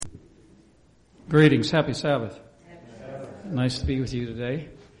Greetings. Happy Sabbath. Nice to be with you today.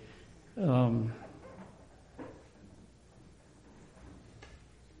 I'd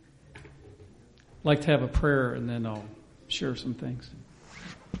like to have a prayer and then I'll share some things.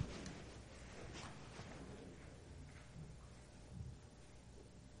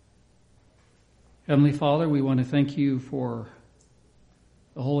 Heavenly Father, we want to thank you for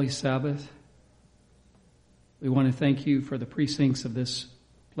the Holy Sabbath. We want to thank you for the precincts of this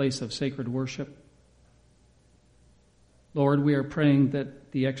place of sacred worship. Lord, we are praying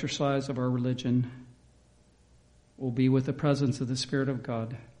that the exercise of our religion will be with the presence of the Spirit of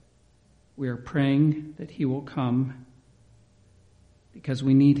God. We are praying that He will come because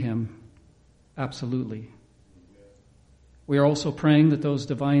we need Him, absolutely. We are also praying that those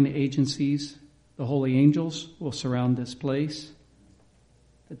divine agencies, the holy angels, will surround this place,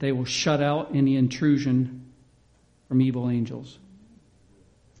 that they will shut out any intrusion from evil angels.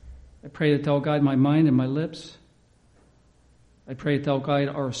 I pray that Thou guide my mind and my lips. I pray that Thou guide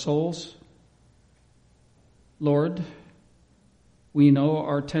our souls. Lord, we know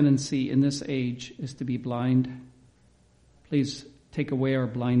our tendency in this age is to be blind. Please take away our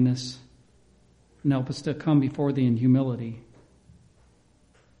blindness and help us to come before Thee in humility.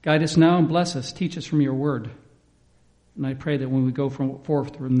 Guide us now and bless us. Teach us from Your word. And I pray that when we go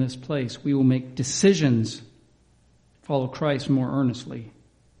forth from this place, we will make decisions to follow Christ more earnestly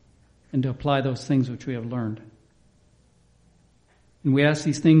and to apply those things which we have learned. And we ask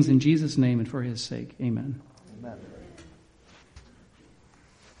these things in Jesus' name and for His sake. Amen. Amen.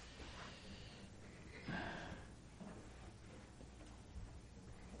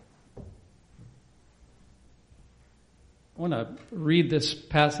 I want to read this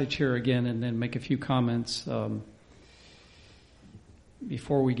passage here again and then make a few comments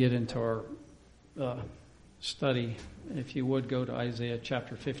before we get into our study. If you would go to Isaiah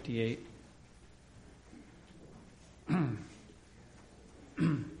chapter 58.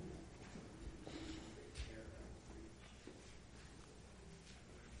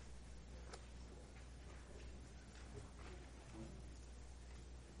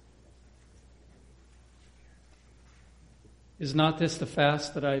 Is not this the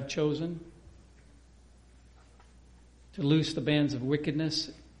fast that I have chosen? To loose the bands of wickedness,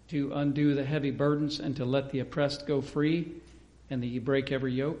 to undo the heavy burdens, and to let the oppressed go free, and that ye break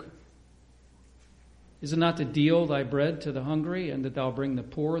every yoke? Is it not to deal thy bread to the hungry, and that thou bring the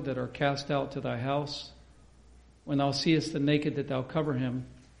poor that are cast out to thy house? When thou seest the naked, that thou cover him,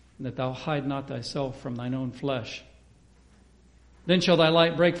 and that thou hide not thyself from thine own flesh. Then shall thy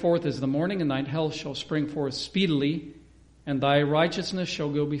light break forth as the morning, and thine health shall spring forth speedily, and thy righteousness shall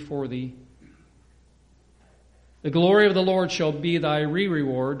go before thee. The glory of the Lord shall be thy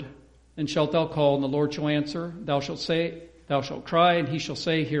reward. Then shalt thou call, and the Lord shall answer. Thou shalt cry, and He shall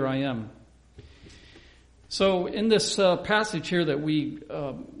say, Here I am. So in this passage here that we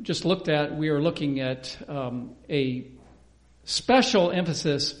just looked at, we are looking at a special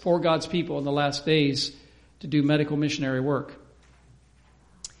emphasis for God's people in the last days to do medical missionary work.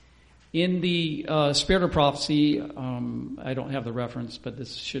 In the Spirit of Prophecy, I don't have the reference, but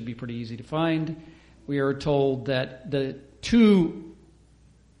this should be pretty easy to find. We are told that the two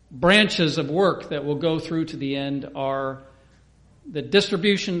branches of work that will go through to the end are the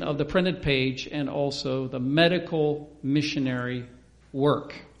distribution of the printed page and also the medical missionary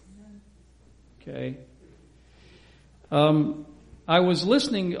work. Okay. I was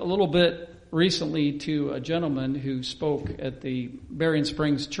listening a little bit recently to a gentleman who spoke at the Berrien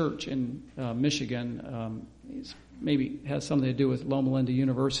Springs Church in Michigan. Maybe has something to do with Loma Linda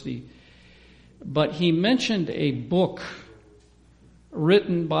University. But he mentioned a book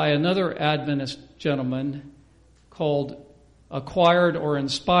written by another Adventist gentleman called Acquired or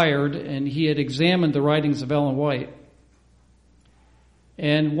Inspired, and he had examined the writings of Ellen White.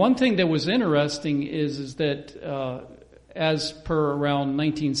 And one thing that was interesting is that as per around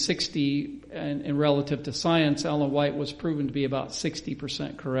 1960, and relative to science, Ellen White was proven to be about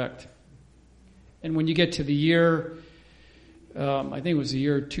 60% correct. And when you get to the year, I think it was the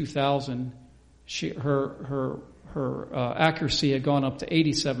year 2000, her accuracy had gone up to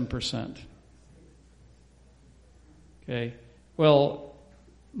 87%. Okay. Well,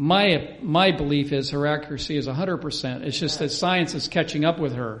 my belief is her accuracy is 100%. It's just that science is catching up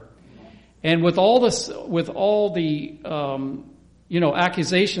with her. And with all the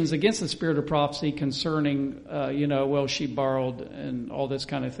accusations against the Spirit of Prophecy concerning, she borrowed and all this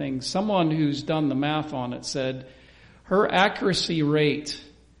kind of thing, someone who's done the math on it said her accuracy rate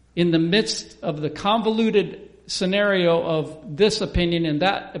in the midst of the convoluted scenario of this opinion and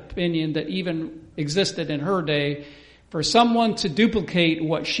that opinion that even existed in her day For someone to duplicate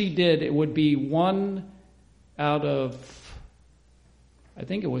what she did, it would be 1 out of, I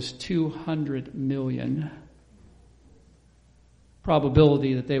think it was 200 million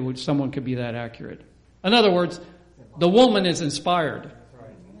probability that someone could be that accurate. In other words, the woman is inspired.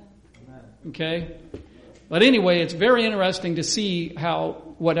 Okay? But anyway, it's very interesting to see how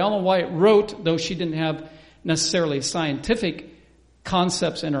what Ellen White wrote, though she didn't have necessarily scientific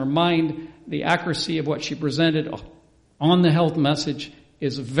concepts in her mind, the accuracy of what she presented on the health message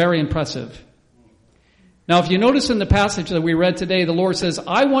is very impressive. Now, if you notice in the passage that we read today, the Lord says,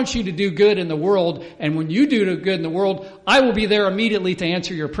 I want you to do good in the world, and when you do good in the world, I will be there immediately to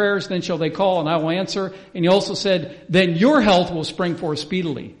answer your prayers. Then shall they call, and I will answer. And he also said, then your health will spring forth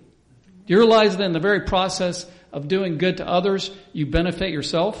speedily. Do you realize that in the very process of doing good to others, you benefit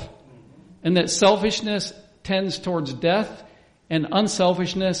yourself? And that selfishness tends towards death, and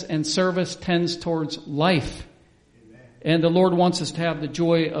unselfishness and service tends towards life. And the Lord wants us to have the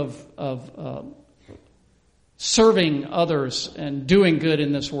joy of serving others and doing good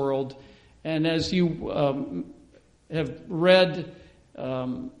in this world. And as you have read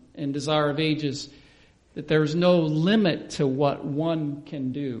in Desire of Ages, that there's no limit to what one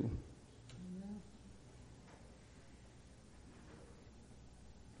can do.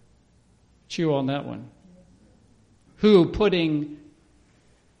 Chew on that one. Here's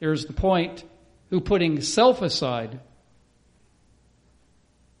the point, who putting self aside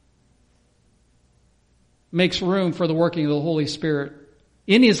makes room for the working of the Holy Spirit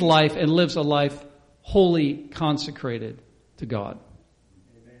in his life and lives a life wholly consecrated to God.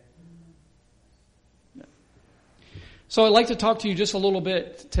 Amen. So I'd like to talk to you just a little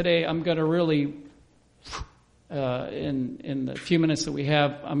bit today. I'm going to really, in the few minutes that we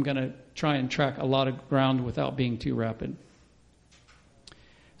have, I'm going to try and track a lot of ground without being too rapid.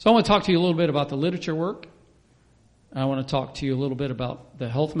 So I want to talk to you a little bit about the literature work. I want to talk to you a little bit about the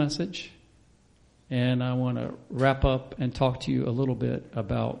health message. And I want to wrap up and talk to you a little bit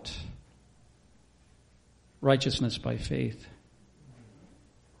about righteousness by faith.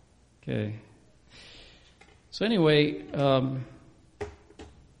 Okay. So anyway,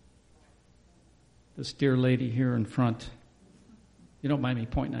 this dear lady here in front, you don't mind me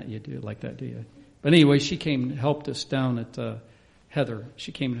pointing at you, do you like that, do you? But anyway, she came and helped us down at Heather.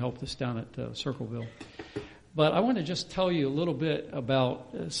 She came and helped us down at Circleville. But I want to just tell you a little bit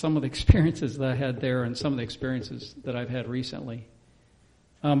about some of the experiences that I had there and some of the experiences that I've had recently.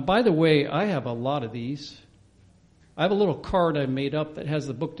 By the way, I have a lot of these. I have a little card I made up that has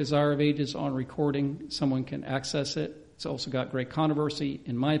the book Desire of Ages on recording. Someone can access it. It's also got great controversy.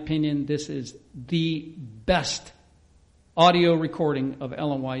 In my opinion, this is the best audio recording of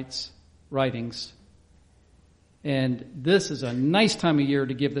Ellen White's writings. And this is a nice time of year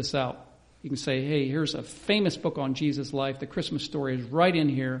to give this out. You can say, hey, here's a famous book on Jesus' life. The Christmas story is right in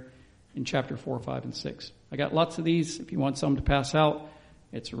here in chapter 4, 5, and 6. I got lots of these. If you want some to pass out,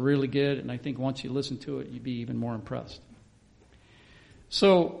 it's really good. And I think once you listen to it, you'd be even more impressed.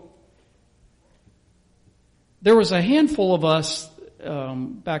 So there was a handful of us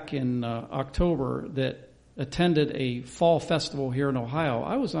back in October that attended a fall festival here in Ohio.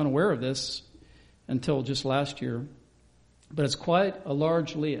 I was unaware of this until just last year. But it's quite a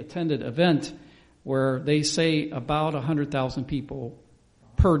largely attended event where they say about 100,000 people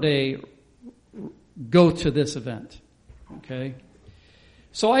per day go to this event. Okay?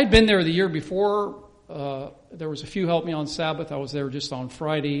 So I had been there the year before. There was a few helped me on Sabbath. I was there just on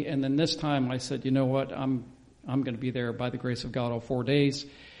Friday. And then this time I said, you know what? I'm going to be there by the grace of God all 4 days.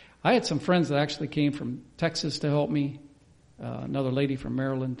 I had some friends that actually came from Texas to help me. Another lady from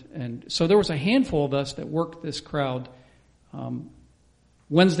Maryland. And so there was a handful of us that worked this crowd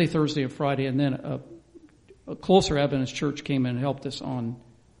Wednesday, Thursday, and Friday, and then a Closer Adventist church came in and helped us on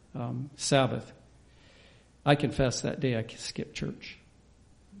Sabbath. I confess that day I skipped church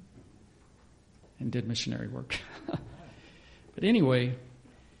and did missionary work. But anyway,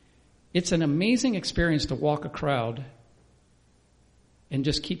 it's an amazing experience to walk a crowd and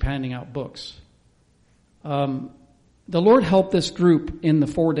just keep handing out books. The Lord helped this group in the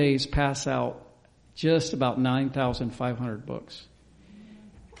 4 days pass out just about 9,500 books.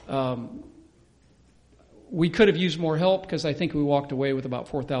 We could have used more help because I think we walked away with about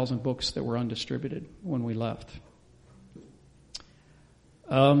 4,000 books that were undistributed when we left.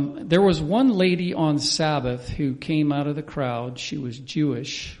 There was one lady on Sabbath who came out of the crowd. She was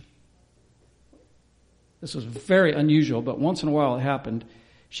Jewish. This was very unusual, but once in a while it happened.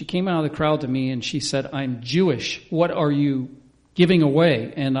 She came out of the crowd to me and she said, I'm Jewish. What are you giving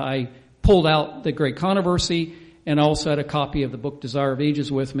away? And I pulled out the Great Controversy, and I also had a copy of the book Desire of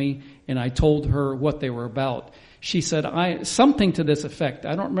Ages with me, and I told her what they were about. She said, something to this effect.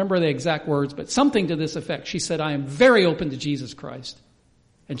 I don't remember the exact words, but something to this effect. She said, I am very open to Jesus Christ.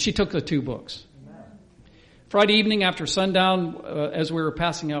 And she took the 2 books. Amen. Friday evening after sundown, as we were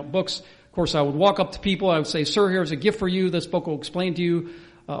passing out books, of course, I would walk up to people. I would say, sir, here's a gift for you. This book will explain to you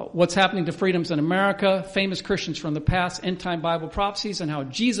what's happening to freedoms in America, famous Christians from the past, end-time Bible prophecies, and how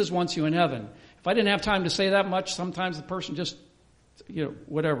Jesus wants you in heaven. If I didn't have time to say that much, sometimes the person just,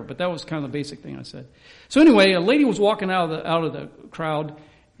 whatever. But that was kind of the basic thing I said. So anyway, a lady was walking out of the crowd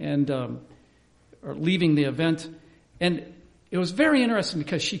and or leaving the event, and it was very interesting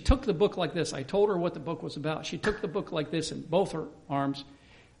because she took the book like this. I told her what the book was about. She took the book like this in both her arms,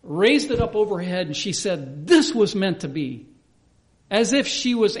 raised it up over her head, and she said, this was meant to be, as if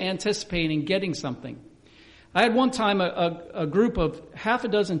she was anticipating getting something. I had one time a group of half a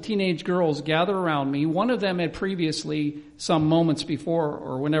dozen teenage girls gather around me. One of them had previously, some moments before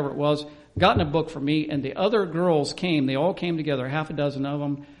or whenever it was, gotten a book from me, and the other girls came. They all came together, half a dozen of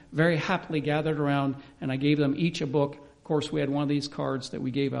them, very happily gathered around, and I gave them each a book. Of course, we had one of these cards that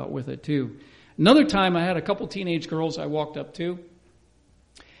we gave out with it too. Another time I had a couple teenage girls I walked up to,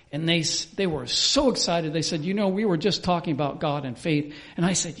 and they were so excited. They said, we were just talking about God and faith. And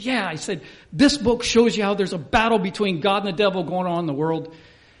I said, yeah. I said, this book shows you how there's a battle between God and the devil going on in the world.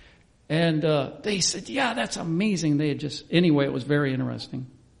 And they said, yeah, that's amazing. Anyway, it was very interesting.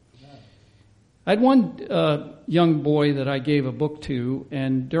 I had one young boy that I gave a book to,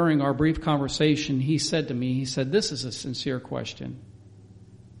 and during our brief conversation, he said to me, this is a sincere question.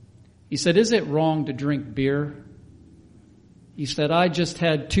 He said, is it wrong to drink beer? He said, I just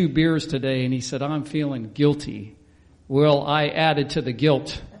had 2 beers today, and he said, I'm feeling guilty. Well, I added to the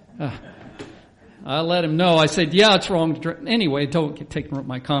guilt. I let him know. I said, yeah, it's wrong to drink. Anyway, don't take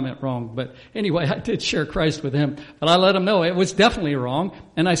my comment wrong. But anyway, I did share Christ with him. But I let him know it was definitely wrong.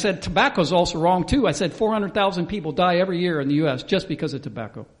 And I said, tobacco's also wrong, too. I said 400,000 people die every year in the U.S. just because of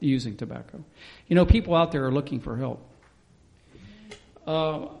tobacco, using tobacco. People out there are looking for help.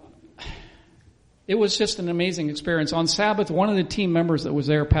 It was just an amazing experience. On Sabbath, one of the team members that was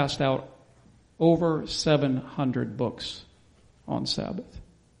there passed out over 700 books on Sabbath.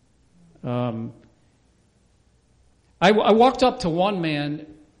 I walked up to one man,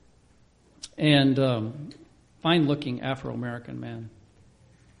 and fine-looking Afro-American man,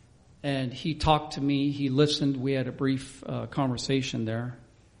 and he talked to me. He listened. We had a brief conversation there.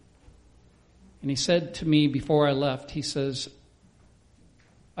 And he said to me before I left, he says,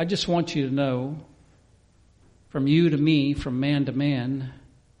 I just want you to know, from you to me, from man to man,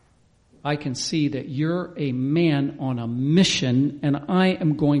 I can see that you're a man on a mission, and I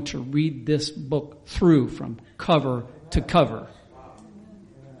am going to read this book through from cover to cover.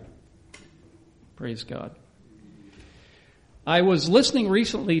 Praise God. I was listening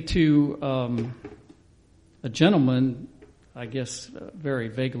recently to a gentleman, I guess very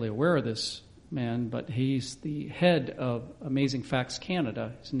vaguely aware of this man, but he's the head of Amazing Facts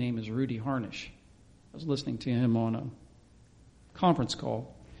Canada. His name is Rudy Harnish. I was listening to him on a conference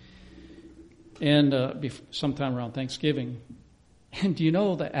call, and sometime around Thanksgiving. And do you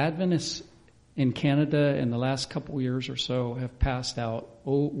know the Adventists in Canada in the last couple of years or so have passed out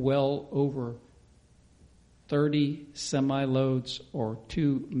well over 30 semi-loads or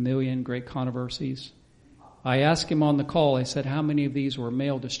 2 million great controversies? I asked him on the call, I said, how many of these were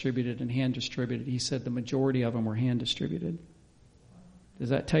mail distributed and hand distributed? He said the majority of them were hand distributed. Does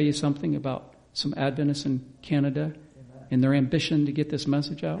that tell you something about some Adventists in Canada and their ambition to get this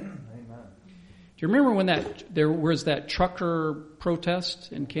message out? Amen. Do you remember when there was that trucker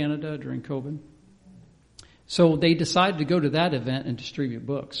protest in Canada during COVID? So they decided to go to that event and distribute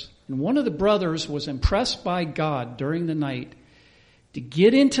books. And one of the brothers was impressed by God during the night to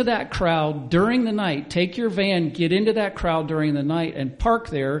get into that crowd during the night. Take your van, get into that crowd during the night, and park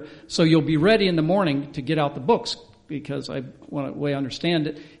there so you'll be ready in the morning to get out the books. Because the way I understand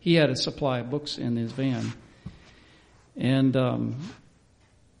it, he had a supply of books in his van. And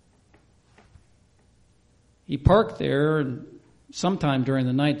he parked there, and sometime during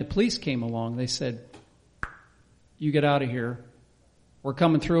the night, the police came along. They said, you get out of here. We're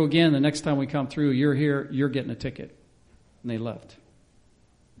coming through again. The next time we come through, you're here, you're getting a ticket. And they left.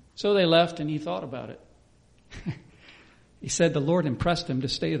 So they left, and he thought about it. He said the Lord impressed him to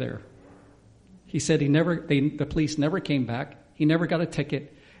stay there. He said the police never came back. He never got a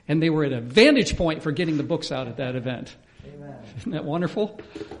ticket. And they were at a vantage point for getting the books out at that event. Amen. Isn't that wonderful?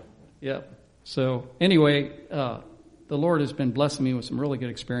 Yeah. So anyway, the Lord has been blessing me with some really good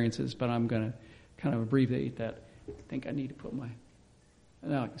experiences, but I'm going to kind of abbreviate that. I think I need to put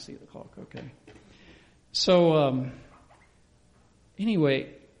now I can see the clock. Okay. So anyway,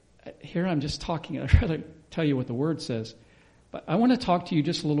 here I'm just talking at a rather tell you what the Word says. But I want to talk to you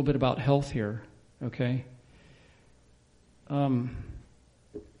just a little bit about health here, okay? How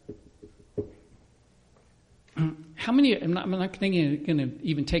many, I'm not going to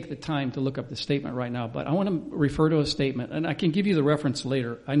even take the time to look up the statement right now, but I want to refer to a statement, and I can give you the reference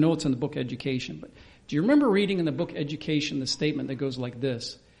later. I know it's in the book Education, but do you remember reading in the book Education the statement that goes like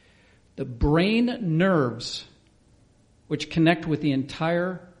this? The brain nerves, which connect with the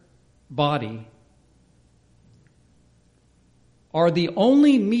entire body, are the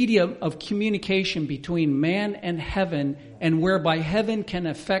only medium of communication between man and heaven, and whereby heaven can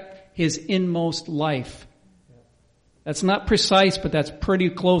affect his inmost life. That's not precise, but that's pretty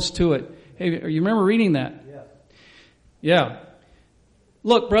close to it. Hey, you remember reading that? Yes. Yeah.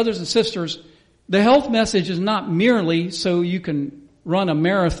 Look, brothers and sisters, the health message is not merely so you can run a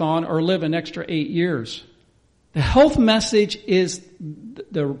marathon or live an extra 8 years. The health message is,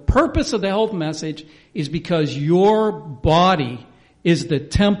 the purpose of the health message is because your body is the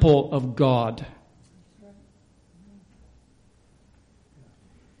temple of God.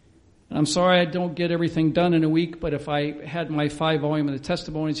 And I'm sorry I don't get everything done in a week, but if I had my 5-volume of the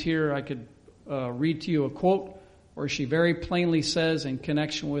testimonies here, I could read to you a quote where she very plainly says, in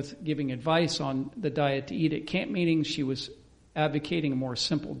connection with giving advice on the diet to eat at camp meetings, she was advocating a more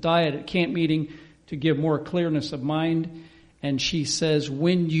simple diet at camp meeting to give more clearness of mind. And she says,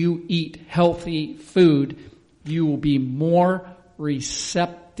 when you eat healthy food, you will be more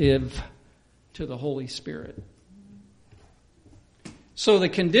receptive to the Holy Spirit. So the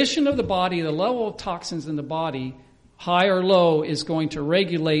condition of the body, the level of toxins in the body, high or low, is going to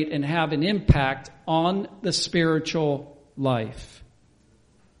regulate and have an impact on the spiritual life.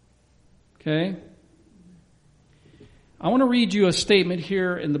 Okay? I want to read you a statement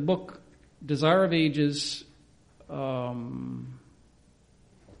here in the book Desire of Ages.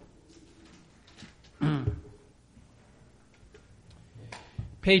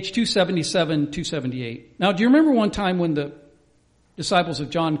 Page 277, 278. Now, do you remember one time when the disciples of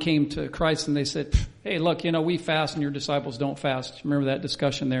John came to Christ and they said, hey, look, we fast and your disciples don't fast. Remember that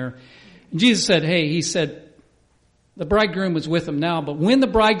discussion there? And Jesus said, he said, the bridegroom was with them now, but when the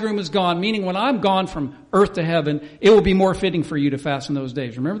bridegroom is gone, meaning when I'm gone from earth to heaven, it will be more fitting for you to fast in those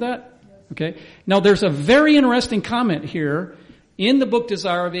days. Remember that? Yes. Okay. Now there's a very interesting comment here in the book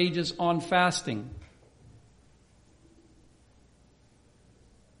Desire of Ages on fasting.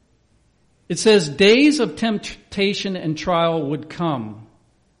 It says, days of temptation and trial would come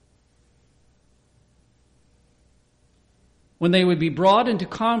when they would be brought into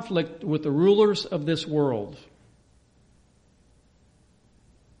conflict with the rulers of this world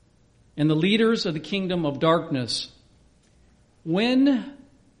and the leaders of the kingdom of darkness. When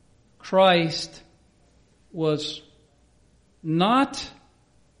Christ was not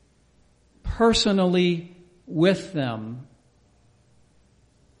personally with them,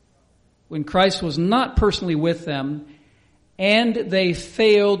 when Christ was not personally with them, and they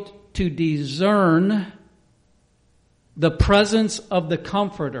failed to discern the presence of the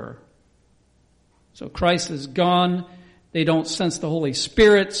Comforter. So Christ is gone. They don't sense the Holy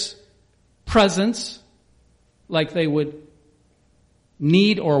Spirit's presence like they would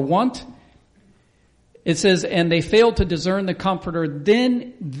need or want. It says, and they failed to discern the Comforter,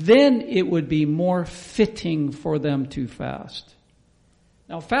 then it would be more fitting for them to fast.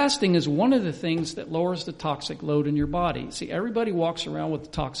 Now, fasting is one of the things that lowers the toxic load in your body. See, everybody walks around with the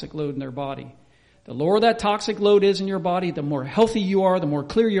toxic load in their body. The lower that toxic load is in your body, the more healthy you are, the more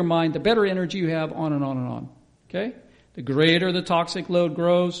clear your mind, the better energy you have, on and on and on. Okay? The greater the toxic load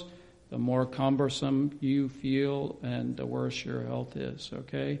grows, the more cumbersome you feel and the worse your health is.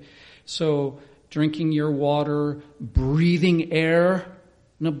 Okay? So, drinking your water, breathing air,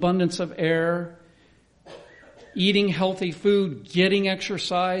 an abundance of air, eating healthy food, getting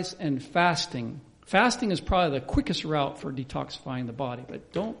exercise, and fasting. Fasting is probably the quickest route for detoxifying the body,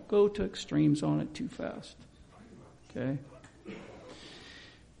 but don't go to extremes on it too fast. Okay?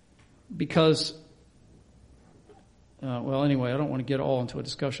 Because, anyway, I don't want to get all into a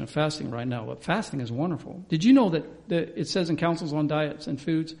discussion of fasting right now, but fasting is wonderful. Did you know that it says in Counsels on Diets and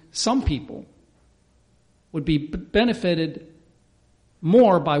Foods, some people would be benefited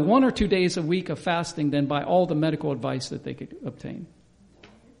more by 1 or 2 days a week of fasting than by all the medical advice that they could obtain.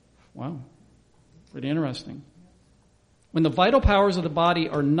 Wow. Pretty interesting. When the vital powers of the body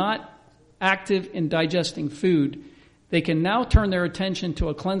are not active in digesting food, they can now turn their attention to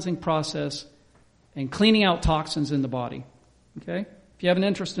a cleansing process and cleaning out toxins in the body. Okay? If you have an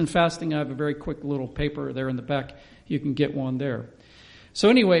interest in fasting, I have a very quick little paper there in the back. You can get one there. So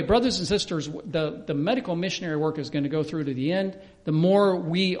anyway, brothers and sisters, the medical missionary work is going to go through to the end. The more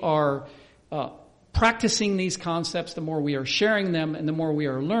we are practicing these concepts, the more we are sharing them, and the more we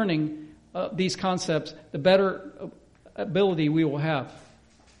are learning these concepts, the better ability we will have.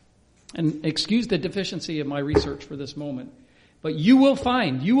 And excuse the deficiency of my research for this moment, but you will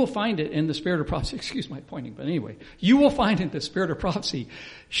find it in the Spirit of Prophecy. Excuse my pointing, but anyway, you will find in the Spirit of Prophecy.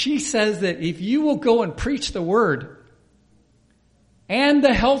 She says that if you will go and preach the Word and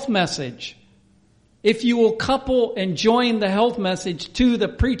the health message, if you will couple and join the health message to the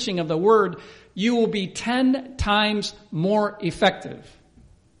preaching of the Word, you will be 10 times more effective.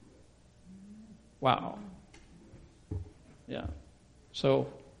 Wow. Yeah. So,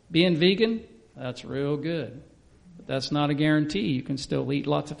 being vegan, that's real good. But that's not a guarantee. You can still eat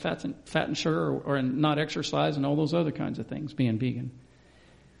lots of fat and sugar or not exercise and all those other kinds of things being vegan.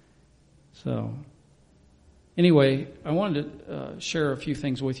 So, anyway, I wanted to share a few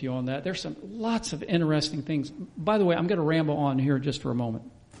things with you on that. There's lots of interesting things. By the way, I'm going to ramble on here just for a moment.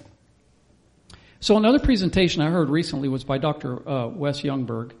 So another presentation I heard recently was by Dr. Wes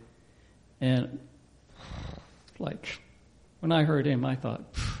Youngberg. And when I heard him, I thought,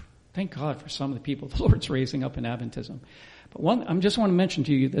 thank God for some of the people the Lord's raising up in Adventism. But I just want to mention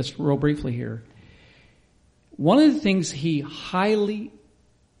to you this real briefly here. One of the things he highly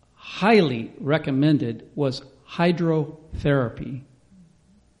recommended was hydrotherapy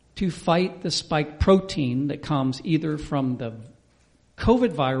to fight the spike protein that comes either from the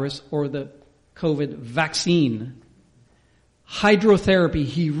COVID virus or the COVID vaccine. Hydrotherapy,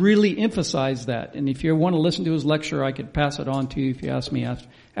 he really emphasized that. And if you want to listen to his lecture, I could pass it on to you if you ask me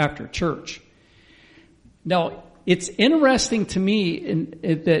after church. Now, it's interesting to me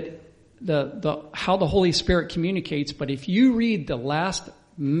that how the Holy Spirit communicates, but if you read the last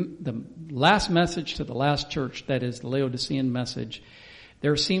message to the last church, that is the Laodicean message,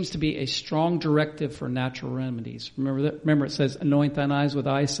 there seems to be a strong directive for natural remedies. Remember it says, anoint thine eyes with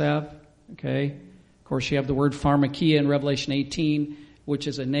eye salve. Okay. Of course, you have the word pharmakia in Revelation 18, which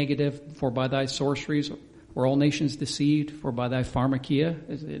is a negative, for by thy sorceries were all nations deceived, for by thy pharmakia,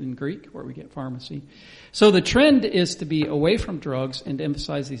 is it in Greek, where we get pharmacy. So the trend is to be away from drugs and to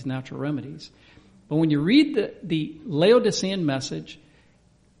emphasize these natural remedies. But when you read the Laodicean message,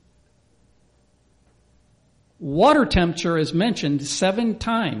 water temperature is mentioned 7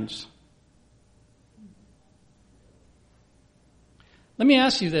 times. Let me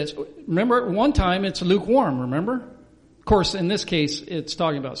ask you this. Remember, at one time it's lukewarm, remember? Of course, in this case, it's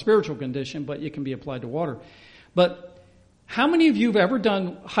talking about spiritual condition, but it can be applied to water. But how many of you have ever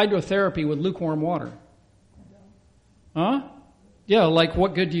done hydrotherapy with lukewarm water? Huh? Yeah, like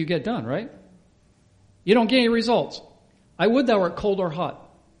what good do you get done, right? You don't get any results. I would thou art cold or hot.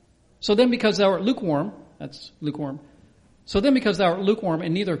 So then because thou art lukewarm, that's lukewarm. So then because thou art lukewarm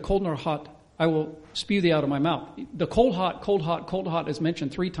and neither cold nor hot, I will spew thee out of my mouth. The cold, hot is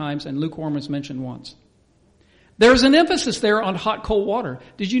mentioned 3 times and lukewarm is mentioned once. There's an emphasis there on hot, cold water.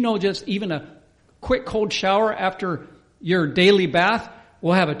 Did you know just even a quick cold shower after your daily bath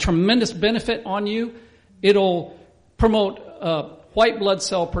will have a tremendous benefit on you? It'll promote white blood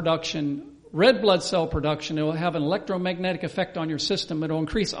cell production, red blood cell production. It will have an electromagnetic effect on your system. It will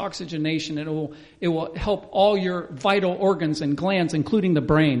increase oxygenation. It will help all your vital organs and glands, including the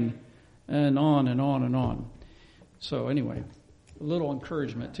brain. And on and on and on. So anyway, a little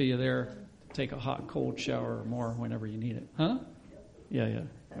encouragement to you there. Take a hot, cold shower or more whenever you need it. Huh? Yeah.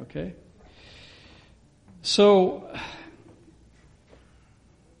 Okay. So,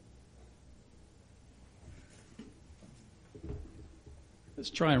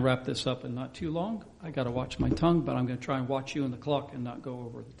 let's try and wrap this up in not too long. I got to watch my tongue, but I'm going to try and watch you in the clock and not go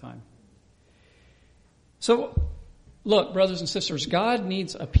over the time. So, look, brothers and sisters, God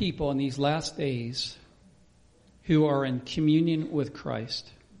needs a people in these last days who are in communion with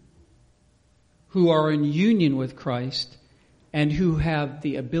Christ, who are in union with Christ, and who have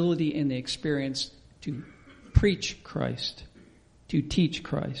the ability and the experience to preach Christ, to teach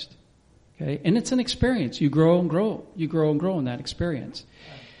Christ. Okay? And it's an experience. You grow and grow. You grow and grow in that experience.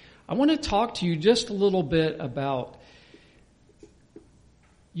 I want to talk to you just a little bit about,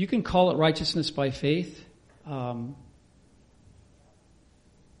 you can call it righteousness by faith,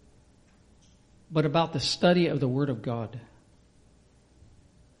 but about the study of the Word of God.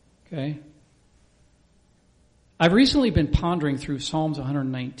 Okay? I've recently been pondering through Psalms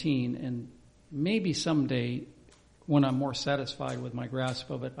 119, and maybe someday, when I'm more satisfied with my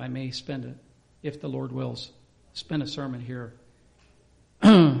grasp of it, I may spend it, if the Lord wills, spend a sermon here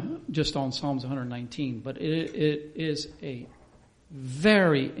just on Psalms 119. But it is a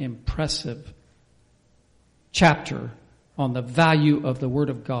very impressive chapter on the value of the Word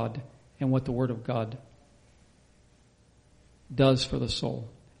of God and what the Word of God does for the soul.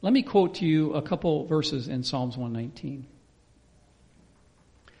 Let me quote to you a couple verses in Psalms 119.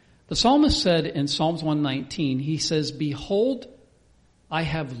 The psalmist said in Psalms 119, he says, "Behold, I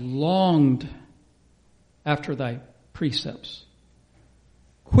have longed after thy precepts.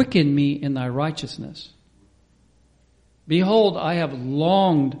 Quicken me in thy righteousness." Behold, I have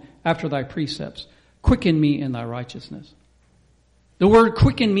longed after thy precepts. Quicken me in thy righteousness. The word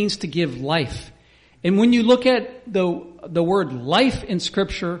quicken means to give life. And when you look at the word life in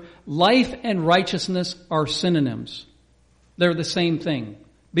Scripture, life and righteousness are synonyms. They're the same thing.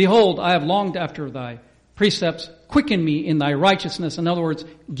 Behold, I have longed after thy precepts. Quicken me in thy righteousness. In other words,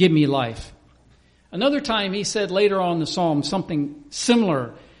 give me life. Another time he said later on in the psalm something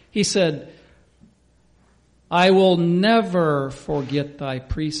similar. He said, "I will never forget thy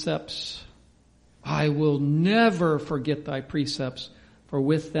precepts. I will never forget thy precepts, for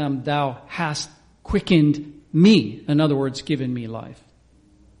with them thou hast quickened me." In other words, given me life.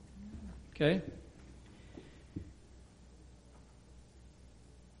 Okay?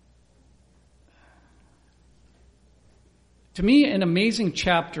 To me, an amazing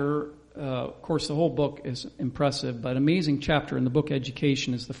chapter, of course the whole book is impressive, but an amazing chapter in the book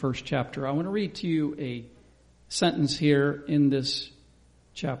Education is the first chapter. I want to read to you a sentence here in this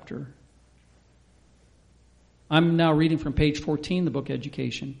chapter. I'm now reading from page 14, the book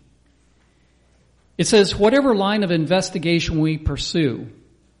Education. It says, whatever line of investigation we pursue,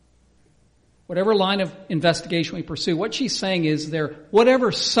 what she's saying is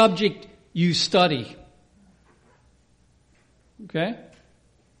whatever subject you study, okay?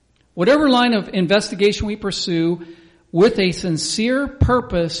 Whatever line of investigation we pursue with a sincere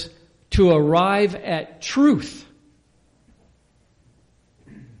purpose to arrive at truth.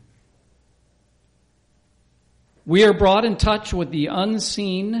 We are brought in touch with the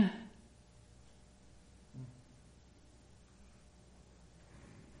unseen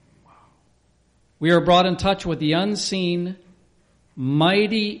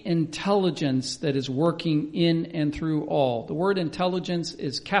mighty intelligence that is working in and through all. The word intelligence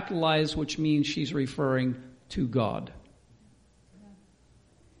is capitalized, which means she's referring to God.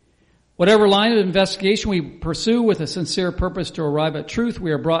 Whatever line of investigation we pursue with a sincere purpose to arrive at truth,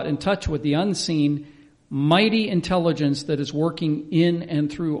 we are brought in touch with the unseen mighty intelligence that is working in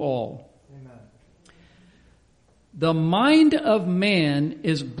and through all. Amen. The mind of man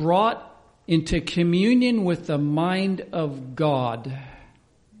is brought into communion with the mind of God.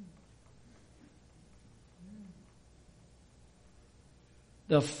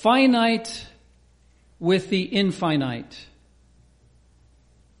 The finite with the infinite.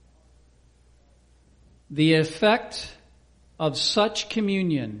 The effect of such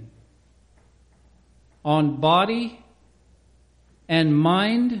communion on body and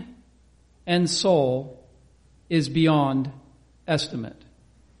mind and soul is beyond estimate.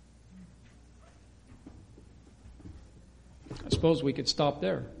 I suppose we could stop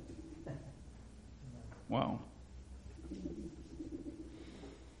there. Wow.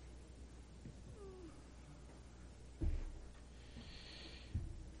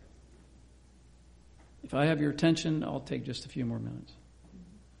 If I have your attention, I'll take just a few more minutes.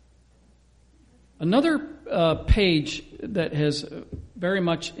 Another page that has very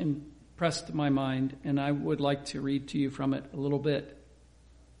much impressed my mind, and I would like to read to you from it a little bit,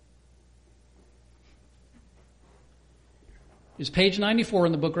 is page 94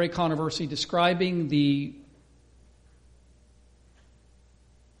 in the book Great Controversy, describing the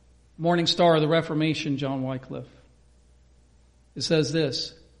morning star of the Reformation, John Wycliffe. It says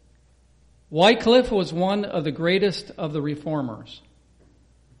this: Wycliffe was one of the greatest of the reformers.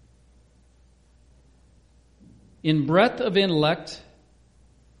 In breadth of intellect,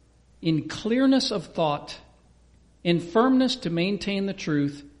 in clearness of thought, in firmness to maintain the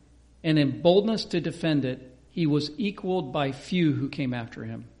truth, and in boldness to defend it, he was equaled by few who came after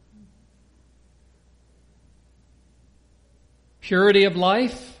him. Purity of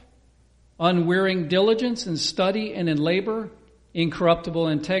life, unwearying diligence in study and in labor, incorruptible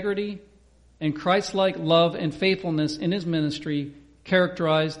integrity, and Christ-like love and faithfulness in his ministry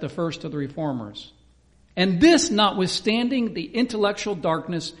characterized the first of the reformers. And this notwithstanding the intellectual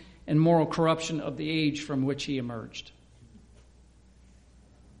darkness and moral corruption of the age from which he emerged.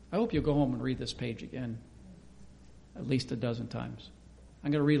 I hope you'll go home and read this page again, at least a dozen times.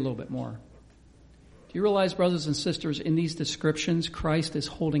 I'm going to read a little bit more. Do you realize, brothers and sisters, in these descriptions, Christ is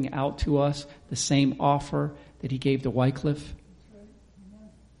holding out to us the same offer that he gave to Wycliffe?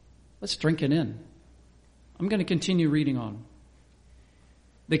 Let's drink it in. I'm going to continue reading on.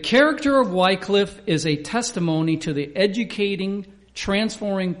 The character of Wycliffe is a testimony to the educating,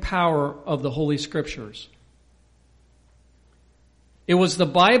 transforming power of the Holy Scriptures. It was the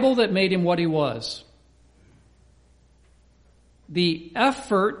Bible that made him what he was. The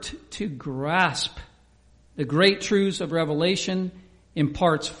effort to grasp the great truths of Revelation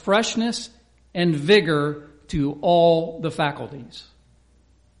imparts freshness and vigor to all the faculties.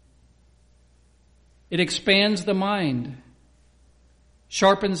 It expands the mind,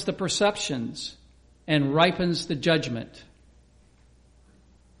 sharpens the perceptions, and ripens the judgment.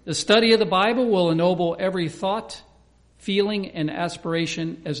 The study of the Bible will ennoble every thought, feeling, and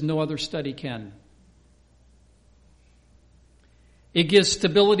aspiration as no other study can. It gives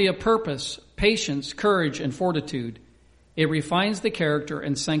stability of purpose, patience, courage, and fortitude. It refines the character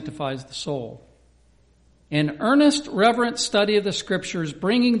and sanctifies the soul. An earnest, reverent study of the Scriptures,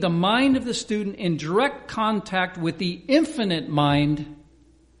 bringing the mind of the student in direct contact with the infinite mind,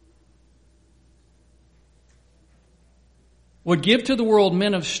 would give to the world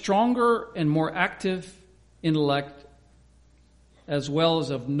men of stronger and more active intellect, as well as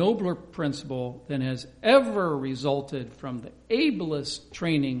of nobler principle than has ever resulted from the ablest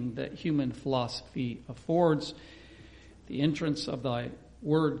training that human philosophy affords. The entrance of thy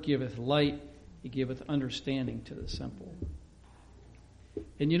word giveth light, he giveth understanding to the simple.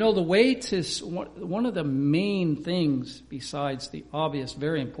 And you know, the way to, one of the main things besides the obvious,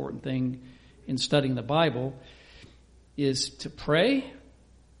 very important thing in studying the Bible is to pray,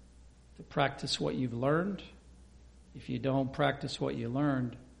 to practice what you've learned. If you don't practice what you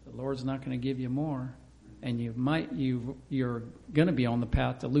learned, the Lord's not going to give you more. And you're going to be on the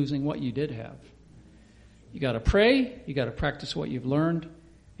path to losing what you did have. You got to pray, you got to practice what you've learned,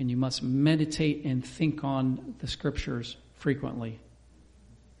 and you must meditate and think on the Scriptures frequently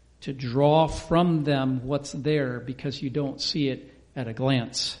to draw from them what's there, because you don't see it at a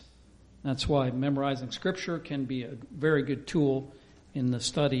glance. That's why memorizing Scripture can be a very good tool in the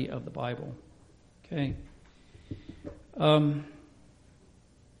study of the Bible. Okay. Do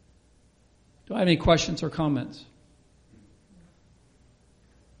I have any questions or comments?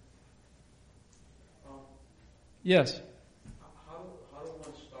 Yes. How do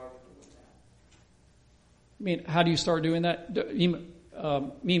one start doing that? I mean, how do you start doing that? You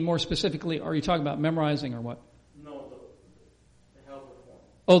mean more specifically, are you talking about memorizing or what? No, the health reform.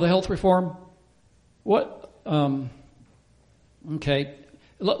 Oh, the health reform? What? Okay.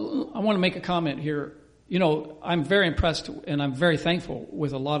 I want to make a comment here. You know, I'm very impressed and I'm very thankful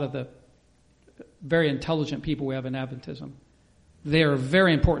with a lot of the very intelligent people we have in Adventism. They are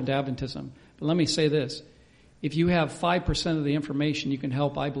very important to Adventism. But let me say this. If you have 5% of the information, you can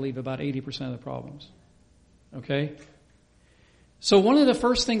help, I believe, about 80% of the problems. Okay? So one of the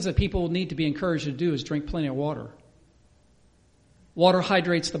first things that people need to be encouraged to do is drink plenty of water. Water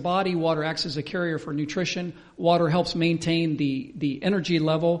hydrates the body. Water acts as a carrier for nutrition. Water helps maintain the energy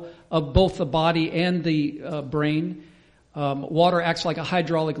level of both the body and the brain. Water acts like a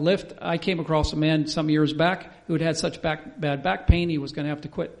hydraulic lift. I came across a man some years back who had such bad back pain he was going to have to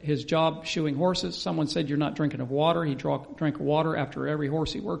quit his job shoeing horses. Someone said, "You're not drinking enough water." He drank water after every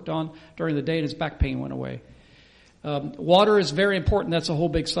horse he worked on during the day, and his back pain went away. Water is very important. That's a whole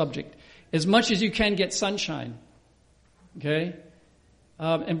big subject. As much as you can, get sunshine. Okay?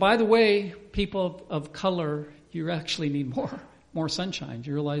 And by the way, people of color, you actually need more sunshine.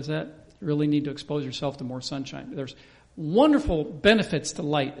 Do you realize that? You really need to expose yourself to more sunshine. There's wonderful benefits to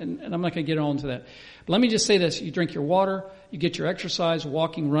light, and I'm not going to get on to that. But let me just say this. You drink your water, you get your exercise,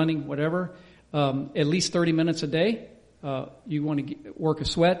 walking, running, whatever, at least 30 minutes a day. You want to work a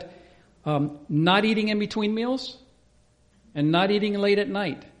sweat. Not eating in between meals, and not eating late at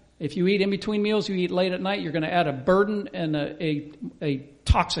night. If you eat in between meals, you eat late at night, you're going to add a burden and a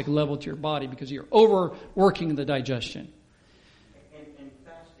toxic level to your body because you're overworking the digestion. And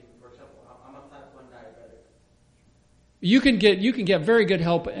fasting, for example, I'm a type 1 diabetic. You can get very good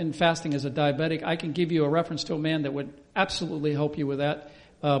help in fasting as a diabetic. I can give you a reference to a man that would absolutely help you with that.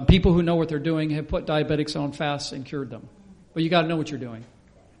 People who know what they're doing have put diabetics on fasts and cured them. But you got to know what you're doing.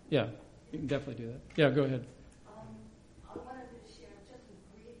 Yeah, you can definitely do that. Yeah, go ahead. I wanted to share just a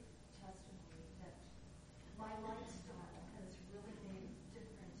brief testimony that my lifestyle has really made a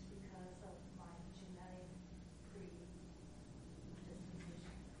difference because of my genetic predisposition.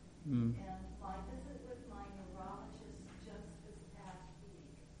 And my visit with my neurologist just this past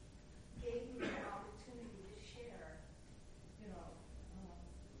week gave me the opportunity to share,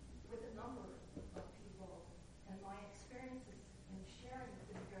 with a number of people, and my experiences in sharing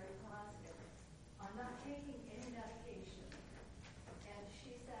have been very positive. I'm not taking any medication. And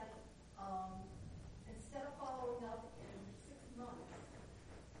she said, instead of following up in 6 months,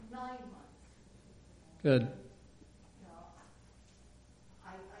 9 months. Good.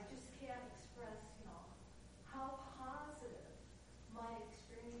 I just can't express, how positive my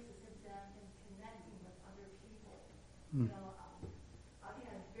You know, I've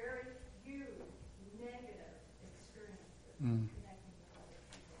had very few negative experiences connecting with other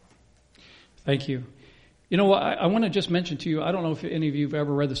people. Thank you. You know what, I want to just mention to you, I don't know if any of you have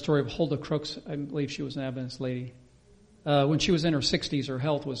ever read the story of Huldah Crooks. I believe she was an Adventist lady. When she was in her 60s, her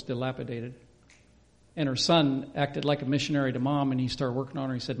health was dilapidated. And her son acted like a missionary to Mom, and he started working on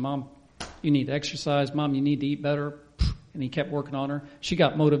her. He said, Mom, you need to exercise. Mom, you need to eat better. And he kept working on her. She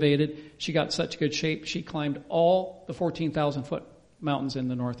got motivated. She got such good shape. She climbed all the 14,000-foot mountains in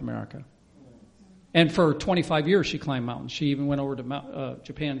North America. And for 25 years, she climbed mountains. She even went over to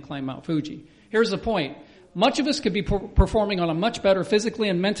Japan and climbed Mount Fuji. Here's the point. Much of us could be performing on a much better physically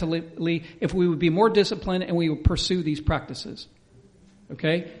and mentally if we would be more disciplined and we would pursue these practices.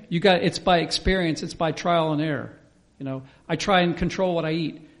 Okay? It's by experience, it's by trial and error. You know, I try and control what I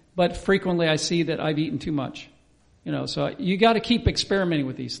eat, but frequently I see that I've eaten too much. You know, so you got to keep experimenting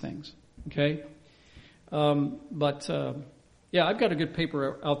with these things. Okay? Yeah, I've got a good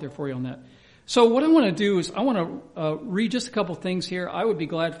paper out there for you on that. So what I want to do is I want to read just a couple things here. I would be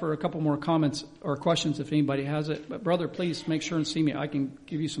glad for a couple more comments or questions if anybody has it. But brother, please make sure and see me. I can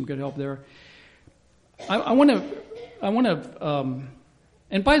give you some good help there. I want to,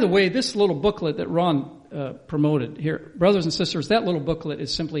 and by the way, this little booklet that Ron promoted here, brothers and sisters, that little booklet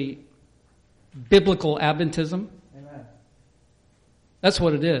is simply biblical Adventism. Amen. That's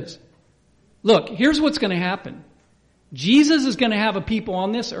what it is. Look, here's what's going to happen. Jesus is going to have a people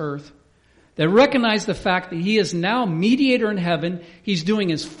on this earth that recognize the fact that he is now mediator in heaven. He's doing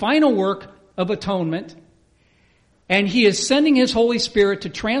his final work of atonement. And he is sending his Holy Spirit to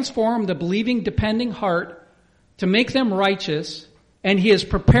transform the believing, depending heart, to make them righteous. And he is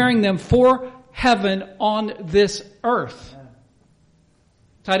preparing them for heaven on this earth.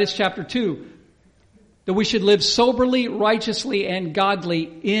 Titus chapter 2. That we should live soberly, righteously, and godly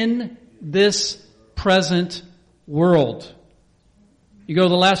in this present world. You go to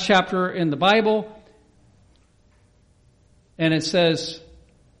the last chapter in the Bible, and it says,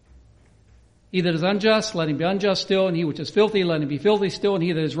 he that is unjust, let him be unjust still, and he which is filthy, let him be filthy still, and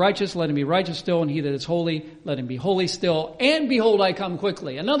he that is righteous, let him be righteous still, and he that is holy, let him be holy still. And behold, I come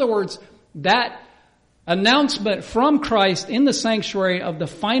quickly. In other words, that announcement from Christ in the sanctuary of the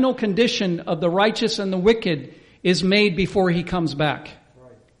final condition of the righteous and the wicked is made before he comes back.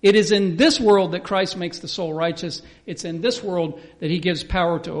 It is in this world that Christ makes the soul righteous. It's in this world that he gives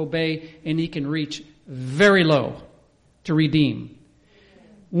power to obey, and he can reach very low to redeem.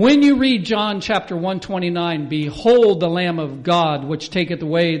 When you read John chapter 129, behold the Lamb of God, which taketh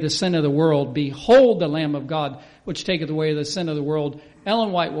away the sin of the world. Behold the Lamb of God, which taketh away the sin of the world.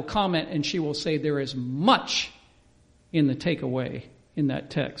 Ellen White will comment, and she will say there is much in the takeaway in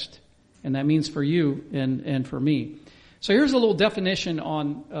that text. And that means for you and for me. So here's a little definition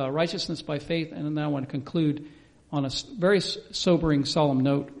on righteousness by faith, and then I want to conclude on a very sobering, solemn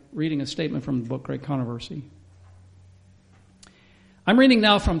note, reading a statement from the book Great Controversy. I'm reading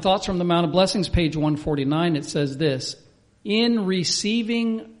now from Thoughts from the Mount of Blessings, page 149. It says this, in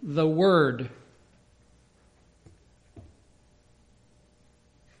receiving the word.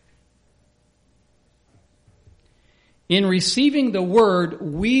 In receiving the word,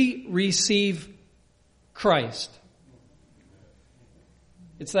 we receive Christ.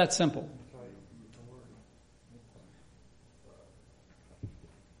 It's that simple.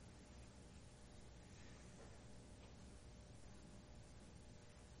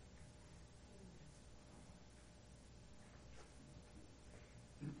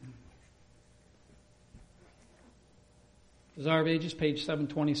 Desire of Ages, page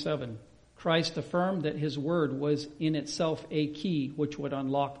 727. Christ affirmed that his word was in itself a key which would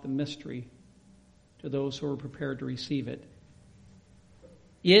unlock the mystery to those who were prepared to receive it.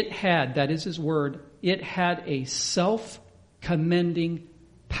 It had, that is his word, it had a self-commending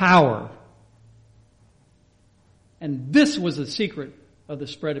power. And this was the secret of the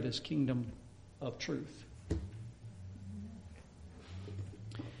spread of his kingdom of truth.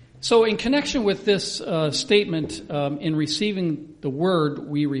 So in connection with this statement, in receiving the word,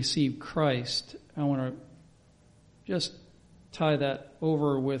 we receive Christ, I want to just tie that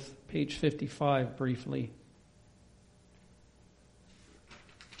over with page 55 briefly.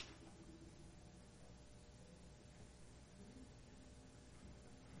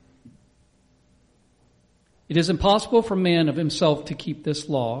 It is impossible for man of himself to keep this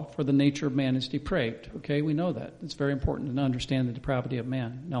law, for the nature of man is depraved. Okay, we know that. It's very important to understand the depravity of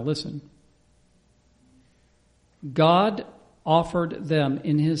man. Now listen. God offered them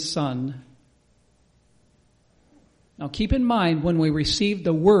in his Son. Now keep in mind, when we receive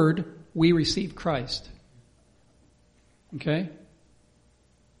the word, we receive Christ. Okay?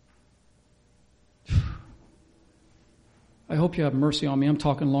 I hope you have mercy on me. I'm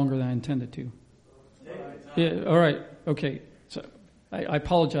talking longer than I intended to. Yeah, all right. Okay. So I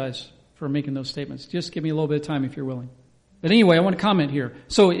apologize for making those statements. Just give me a little bit of time if you're willing. But anyway, I want to comment here.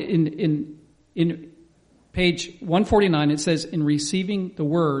 So in page 149, it says, in receiving the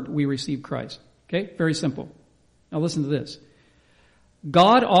word, we receive Christ. Okay? Very simple. Now listen to this.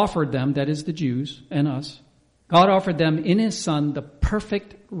 God offered them, that is the Jews and us, God offered them in His Son the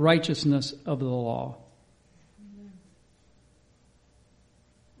perfect righteousness of the law.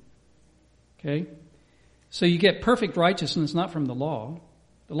 Okay? So you get perfect righteousness not from the law.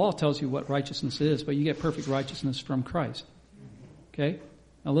 The law tells you what righteousness is, but you get perfect righteousness from Christ. Okay?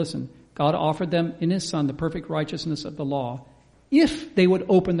 Now listen. God offered them in His Son the perfect righteousness of the law if they would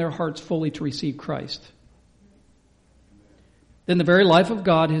open their hearts fully to receive Christ. Then the very life of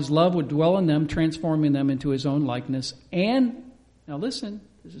God, His love would dwell in them, transforming them into His own likeness. And, now listen,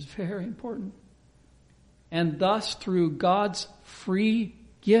 this is very important. And thus, through God's free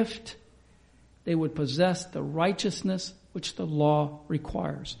gift, they would possess the righteousness which the law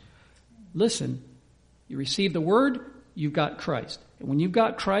requires. Listen, you receive the word, you've got Christ. And when you've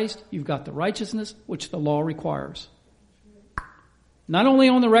got Christ, you've got the righteousness which the law requires. Not only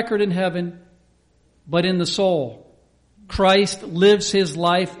on the record in heaven, but in the soul. Christ lives His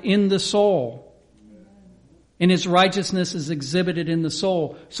life in the soul. And His righteousness is exhibited in the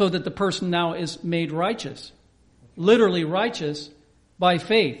soul, so that the person now is made righteous. Literally righteous by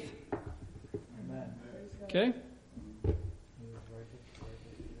faith. Okay?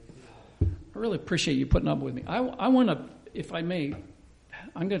 I really appreciate you putting up with me. I want to, if I may,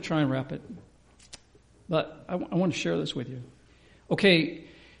 I'm going to try and wrap it. But I want to share this with you. Okay,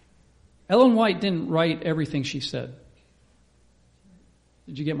 Ellen White didn't write everything she said.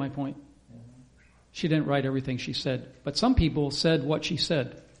 Did you get my point? She didn't write everything she said. But some people said what she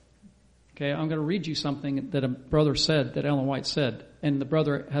said. Okay, I'm going to read you something that a brother said, that Ellen White said. And the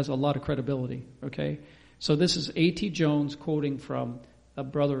brother has a lot of credibility. Okay? So this is A.T. Jones quoting from a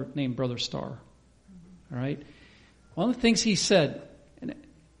brother named Brother Starr. All right? One of the things he said, and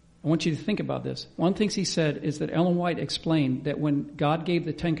I want you to think about this. One of the things he said is that Ellen White explained that when God gave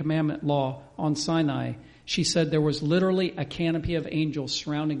the Ten Commandment law on Sinai, she said there was literally a canopy of angels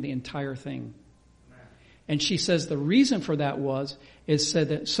surrounding the entire thing. And she says the reason for that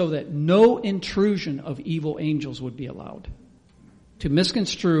so that no intrusion of evil angels would be allowed to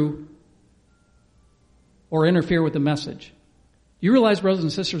misconstrue or interfere with the message. You realize, brothers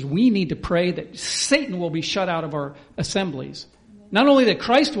and sisters, we need to pray that Satan will be shut out of our assemblies. Not only that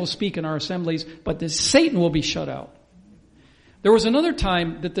Christ will speak in our assemblies, but that Satan will be shut out. There was another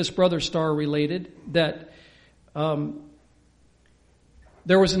time that this Brother Starr related that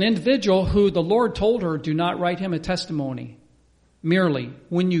there was an individual who the Lord told her, do not write him a testimony merely.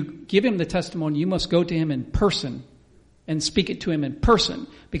 When you give him the testimony, you must go to him in person and speak it to him in person,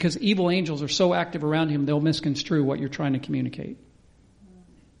 because evil angels are so active around him, they'll misconstrue what you're trying to communicate.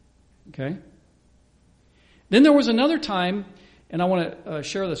 Okay? Then there was another time, and I want to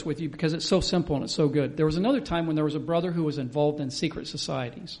share this with you because it's so simple and it's so good. There was another time when there was a brother who was involved in secret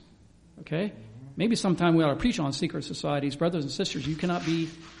societies. Okay? Maybe sometime we ought to preach on secret societies. Brothers and sisters, you cannot be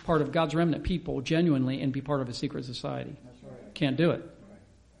part of God's remnant people genuinely and be part of a secret society. That's right. Can't do it.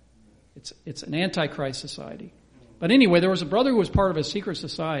 It's an antichrist society. But anyway, there was a brother who was part of a secret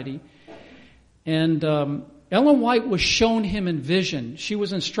society, and Ellen White was shown him in vision. She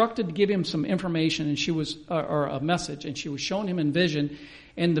was instructed to give him some information, and or a message, and she was shown him in vision.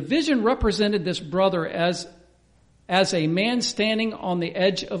 And the vision represented this brother as a man standing on the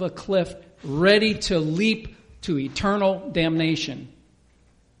edge of a cliff, ready to leap to eternal damnation.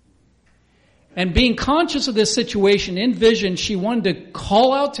 And being conscious of this situation in vision, she wanted to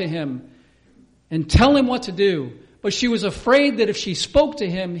call out to him and tell him what to do. But she was afraid that if she spoke to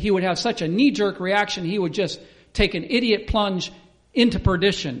him, he would have such a knee-jerk reaction, he would just take an idiot plunge into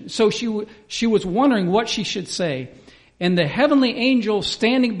perdition. So she was wondering what she should say. And the heavenly angel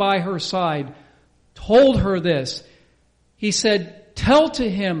standing by her side told her this. He said, tell to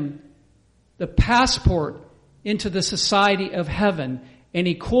him the passport into the society of heaven. And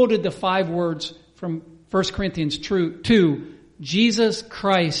he quoted the 5 words from 1 Corinthians 2, Jesus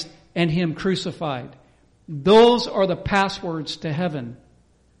Christ and Him crucified. Those are the passwords to heaven.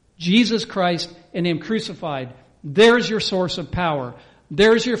 Jesus Christ and Him crucified. There's your source of power.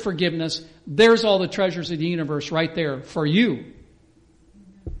 There's your forgiveness. There's all the treasures of the universe right there for you.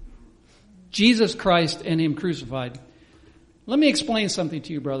 Jesus Christ and Him crucified. Let me explain something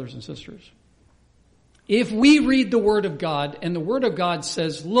to you, brothers and sisters. If we read the Word of God and the Word of God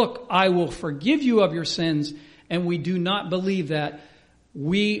says, look, I will forgive you of your sins, and we do not believe that,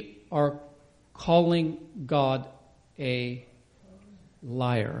 we are calling God a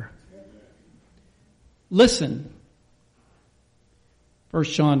liar. Listen. 1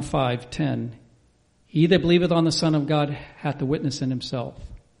 John 5:10. He that believeth on the Son of God hath the witness in himself.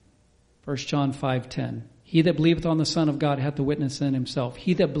 1 John 5:10. He that believeth on the Son of God hath the witness in himself.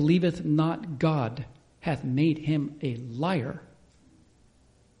 He that believeth not God hath made him a liar.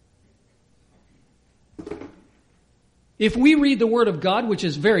 If we read the Word of God, which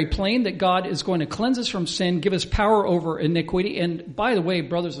is very plain, that God is going to cleanse us from sin, give us power over iniquity, and by the way,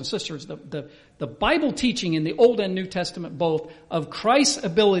 brothers and sisters, the Bible teaching in the Old and New Testament both of Christ's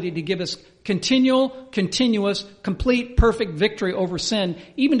ability to give us continuous, complete, perfect victory over sin,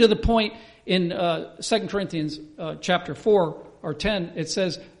 even to the point in 2 Corinthians chapter 4 or 10, it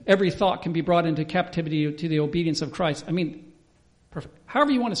says every thought can be brought into captivity to the obedience of Christ. I mean,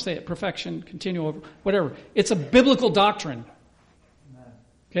 however you want to say it, perfection, continual, whatever. It's a biblical doctrine.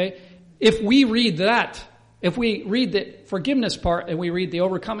 Okay? If we read that, if we read the forgiveness part and we read the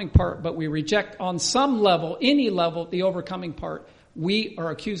overcoming part, but we reject on some level, any level, the overcoming part, we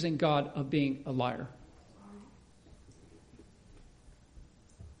are accusing God of being a liar.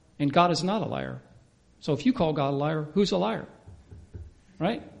 And God is not a liar. So if you call God a liar, who's a liar?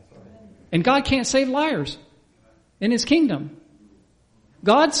 Right? And God can't save liars in His kingdom.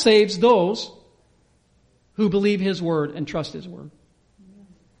 God saves those who believe His word and trust His word.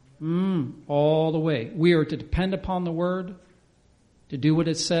 All the way. We are to depend upon the word to do what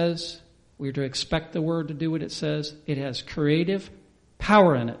it says. We are to expect the word to do what it says. It has creative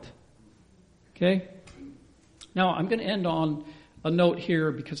power in it. Okay? Now, I'm going to end on a note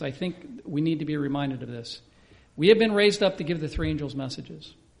here because I think we need to be reminded of this. We have been raised up to give the three angels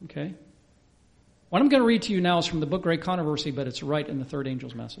messages. Okay? What I'm going to read to you now is from the book Great Controversy, but it's right in the third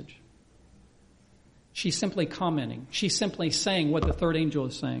angel's message. She's simply commenting. She's simply saying what the third angel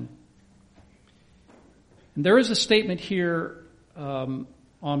is saying. And there is a statement here on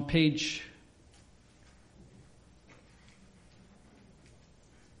page...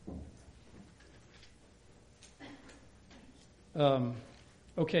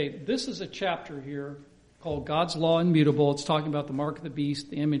 this is a chapter here called God's Law Immutable. It's talking about the mark of the beast,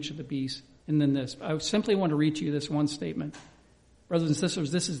 the image of the beast, and then this. I simply want to read to you this one statement. Brothers and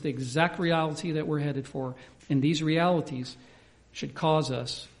sisters, this is the exact reality that we're headed for, and these realities should cause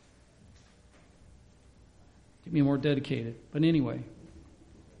us to be more dedicated. But anyway,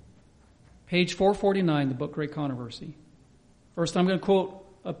 page 449, the book Great Controversy. First, I'm going to quote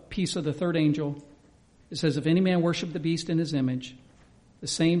a piece of the third angel. It says, "If any man worship the beast in his image, the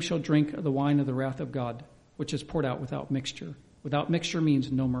same shall drink of the wine of the wrath of God, which is poured out without mixture." Without mixture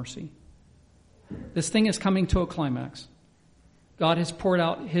means no mercy. This thing is coming to a climax. God has poured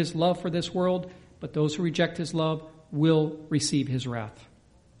out His love for this world, but those who reject His love will receive His wrath.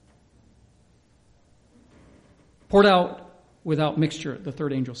 Poured out without mixture, the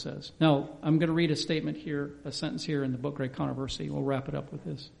third angel says. Now, I'm going to read a statement here, a sentence here in the book Great Controversy. We'll wrap it up with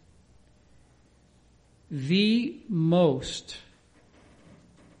this. The most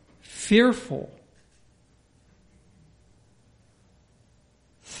fearful,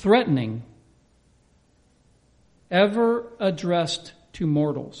 threatening, ever addressed to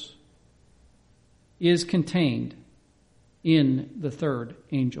mortals is contained in the third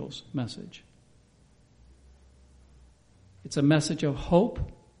angel's message. It's a message of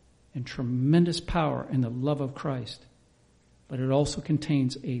hope and tremendous power in the love of Christ, but it also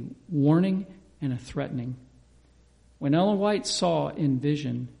contains a warning and a threatening. When Ellen White saw in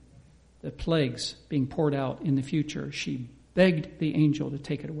vision the plagues being poured out in the future, she begged the angel to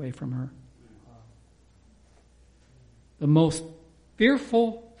take it away from her. The most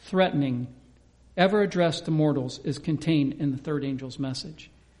fearful, threatening ever addressed to mortals is contained in the third angel's message.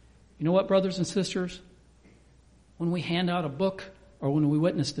 You know what, brothers and sisters? When we hand out a book or when we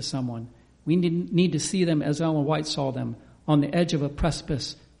witness to someone, we need to see them as Ellen White saw them, on the edge of a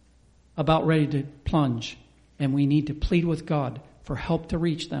precipice, about ready to plunge. And we need to plead with God for help to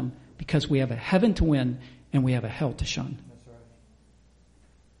reach them, because we have a heaven to win and we have a hell to shun.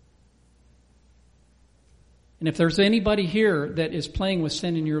 And if there's anybody here that is playing with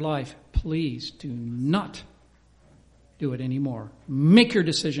sin in your life, please do not do it anymore. Make your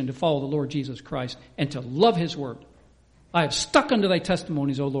decision to follow the Lord Jesus Christ and to love His word. I have stuck unto thy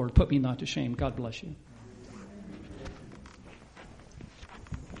testimonies, O Lord. Put me not to shame. God bless you.